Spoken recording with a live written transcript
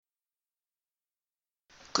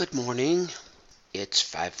Good morning. It's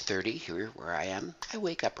 5:30 here where I am. I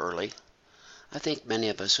wake up early. I think many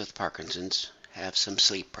of us with Parkinson's have some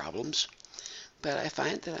sleep problems, but I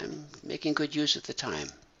find that I'm making good use of the time.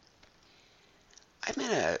 I'm in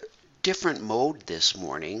a different mode this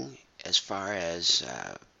morning as far as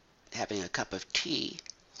having a cup of tea.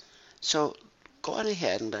 So go on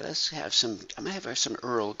ahead and let us have I'm going to have some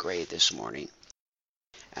Earl Grey this morning.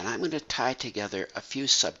 And I'm going to tie together a few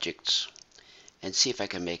subjects and see if I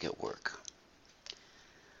can make it work.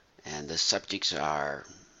 And the subjects are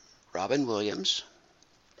Robin Williams,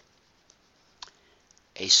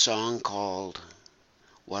 a song called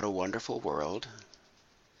What a Wonderful World,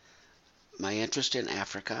 my interest in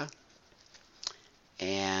Africa,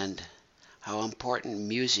 and how important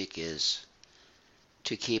music is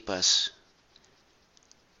to keep us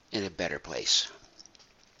in a better place.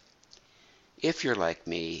 If you're like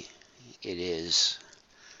me, it is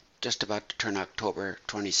just about to turn October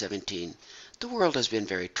 2017. The world has been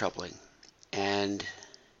very troubling, and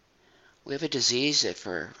we have a disease that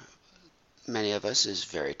for many of us is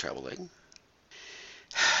very troubling.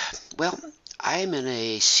 Well, I'm in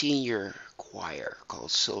a senior choir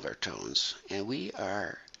called Silvertones, and we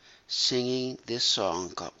are singing this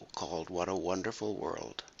song called What a Wonderful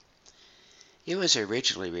World. It was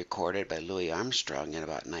originally recorded by Louis Armstrong in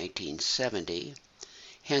about 1970,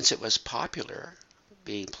 hence it was popular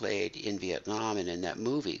being played in Vietnam, and in that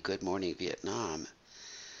movie, Good Morning Vietnam,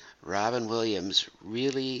 Robin Williams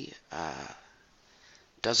really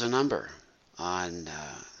does a number on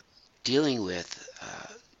dealing with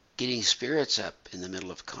getting spirits up in the middle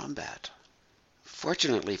of combat.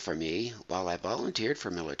 Fortunately for me, while I volunteered for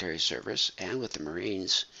military service and with the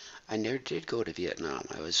Marines, I never did go to Vietnam.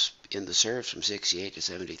 I was in the service from 68 to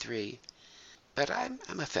 73, but I'm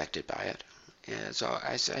affected by it. And so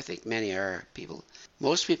I think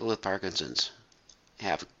most people with Parkinson's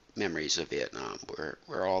have memories of Vietnam.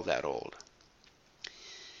 We're all that old.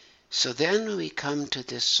 So then we come to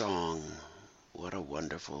this song, What a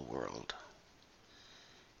Wonderful World.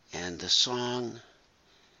 And the song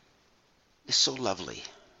is so lovely.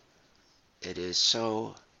 It is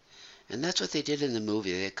so, and that's what they did in the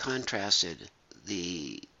movie. They contrasted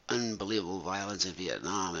the unbelievable violence in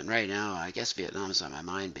Vietnam. And right now, I guess Vietnam is on my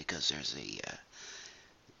mind because there's a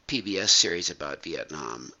PBS series about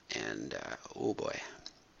Vietnam. And oh boy.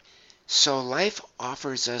 So life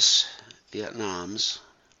offers us Vietnams,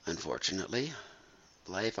 unfortunately.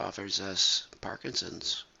 Life offers us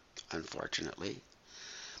Parkinson's, unfortunately.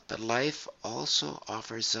 But life also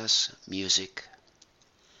offers us music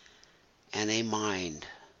and a mind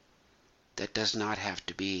that does not have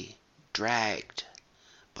to be dragged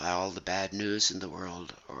by all the bad news in the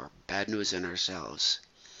world or bad news in ourselves.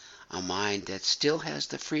 A mind that still has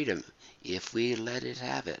the freedom, if we let it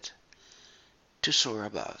have it, to soar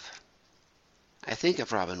above. I think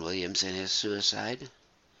of Robin Williams and his suicide,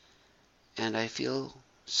 and I feel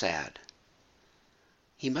sad.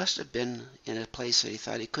 He must have been in a place that he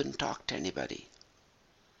thought he couldn't talk to anybody.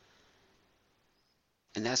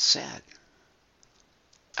 And that's sad.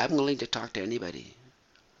 I'm willing to talk to anybody.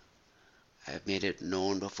 I've made it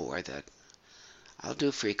known before that I'll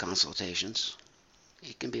do free consultations.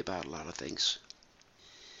 It can be about a lot of things.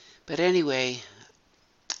 But anyway,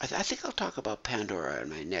 I think I'll talk about Pandora in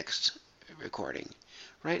my next recording.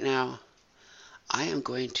 Right now, I am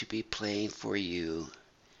going to be playing for you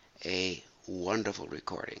a wonderful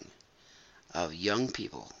recording of young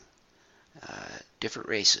people, different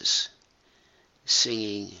races,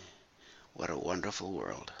 singing What a Wonderful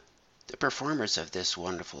World. The performers of this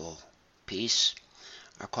wonderful piece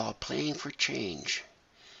are called Playing for Change,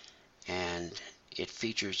 and it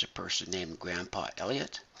features a person named Grandpa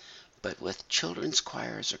Elliott, but with children's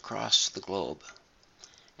choirs across the globe.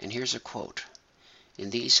 And here's a quote: "In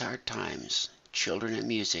these hard times, children and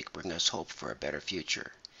music bring us hope for a better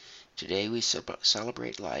future. Today we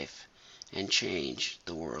celebrate life and change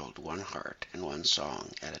the world one heart and one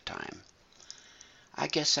song at a time." I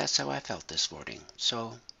guess that's how I felt this morning.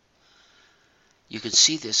 So you can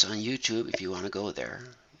see this on YouTube if you want to go there.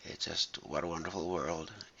 It's just What a Wonderful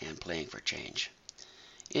World and Playing for Change.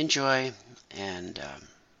 Enjoy, and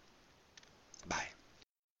bye.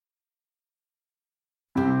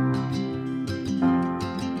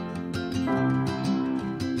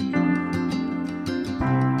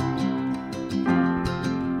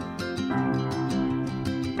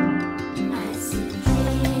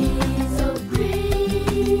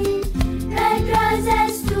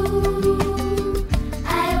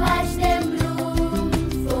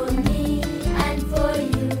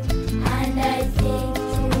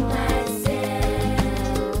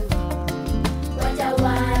 What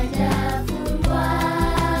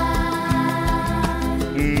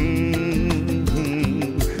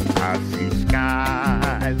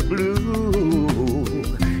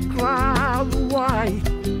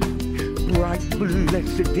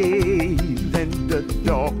the days and the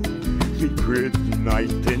dark secret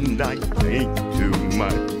night, and I think to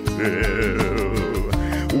myself,